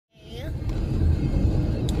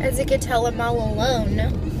As you can tell, I'm all alone.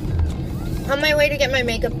 On my way to get my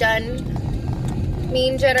makeup done. Me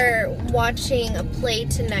and Jed are watching a play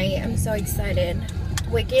tonight. I'm so excited.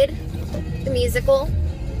 Wicked, the musical.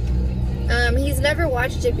 He's never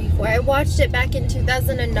watched it before. I watched it back in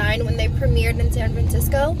 2009 when they premiered in San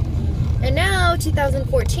Francisco. And now,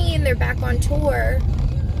 2014, they're back on tour.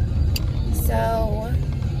 So,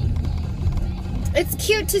 it's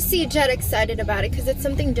cute to see Jed excited about it because it's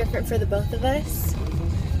something different for the both of us.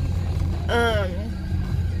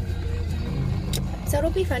 So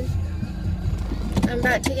it'll be fun. I'm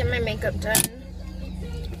about to get my makeup done.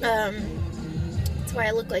 That's why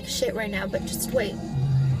I look like shit right now, but just wait.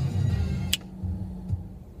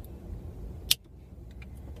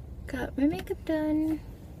 Got my makeup done.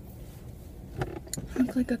 I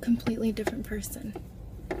look like a completely different person.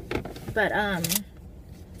 But, I'm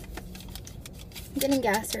getting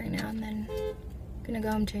gas right now and then I'm gonna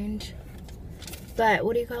go home change. But,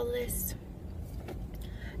 what do you call this?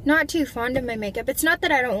 Not too fond of my makeup. It's not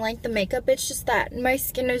that I don't like the makeup, it's just that my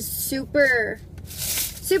skin is super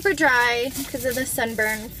dry because of the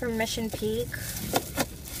sunburn from Mission Peak.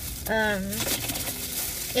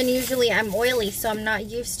 And usually I'm oily, so I'm not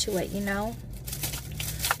used to it, you know?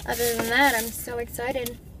 Other than that, I'm so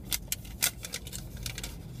excited.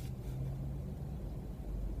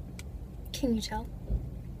 Can you tell?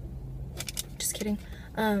 Just kidding.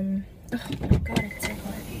 Oh my god, it's so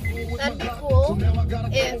hard. That'd be cool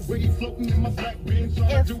if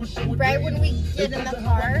right when we get in the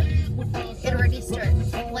car, it already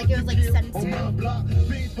starts. Like it was like censored.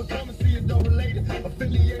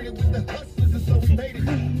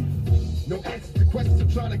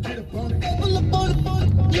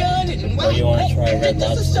 Oh, you want to try Red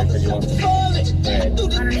Lobster or you want to try Red? I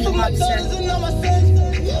don't eat lobster.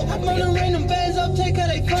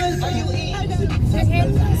 Your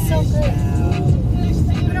hands are so good.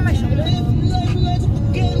 Put it on my shoulder.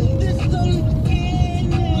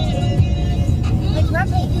 Like rub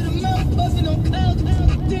me.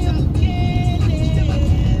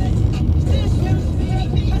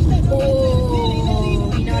 Oh,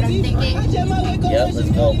 you know what I'm thinking? Yep,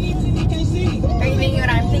 let's go. Are you thinking what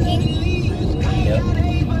I'm thinking? Yep.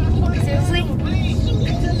 Seriously?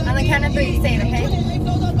 On the count of 3, say it, okay?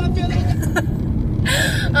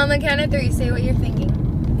 On the count of 3, say what you're thinking.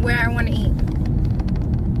 Where I want to eat.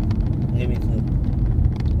 Give me a clue.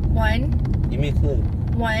 1. Give me a clue.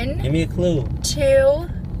 1. Give me a clue. 2,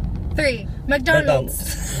 3.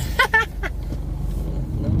 McDonald's.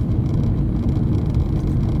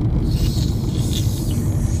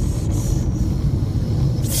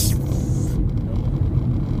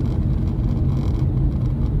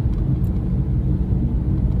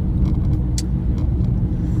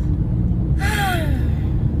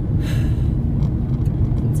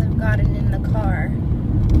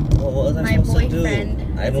 My boyfriend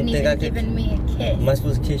hasn't even given me a kiss. Am I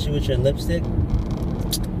supposed to kiss you with your lipstick?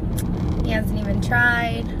 He hasn't even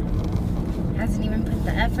tried. Hasn't even put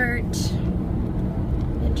the effort.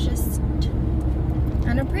 It's just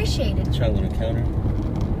unappreciated. Trying to go to the counter?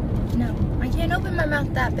 No, I can't open my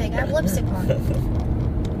mouth that big. I have lipstick on.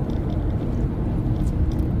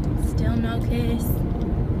 Still no kiss.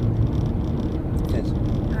 Kiss.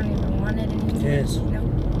 I don't even want it anymore. Kiss. No.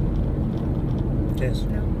 Kiss.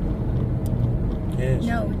 No. Kiss.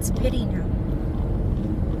 No, it's pity now.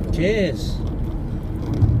 Kiss.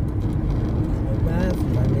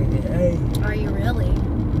 My nigga, hey. Are you really?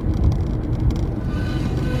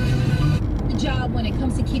 The job when it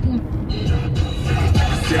comes to keeping.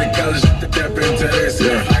 See the college step into this.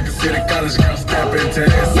 Yeah. I can see the college girl step into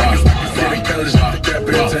this. I can see the college step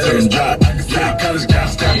into this. I can see the college girl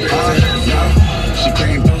step into this. She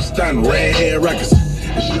came through stunning, red hair records.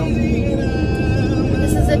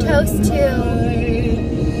 This is a toast to.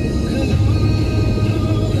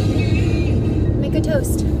 Make a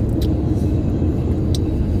toast.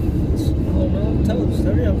 Oh no, toast.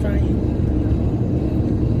 Hurry up, I'm trying to eat.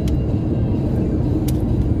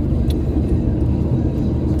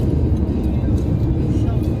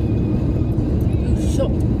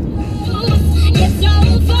 It's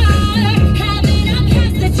over, having a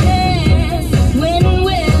passed the test. When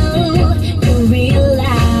will you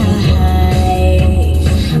realize?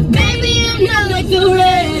 Baby, I'm not like the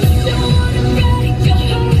rest. Don't wanna break your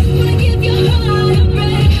heart, wanna give your heart a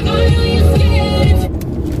break. I know you're scared.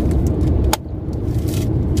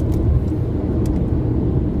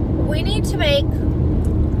 We need to make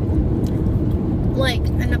like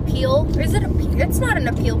an appeal. Is it appeal? It's not an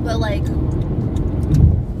appeal, but like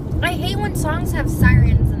I hate when songs have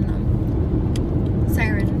sirens in them.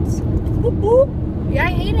 Sirens. Boop, boop. Yeah,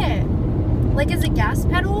 I hate it. Like, is it gas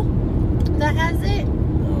pedal that has it?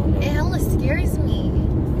 No. don't know. It hella scares me.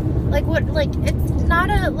 Like what? Like it's not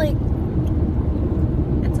a like.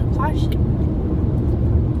 It's a caution.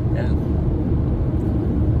 Yeah.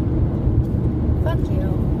 Fuck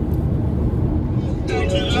you.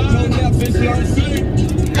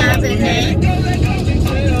 Have a day.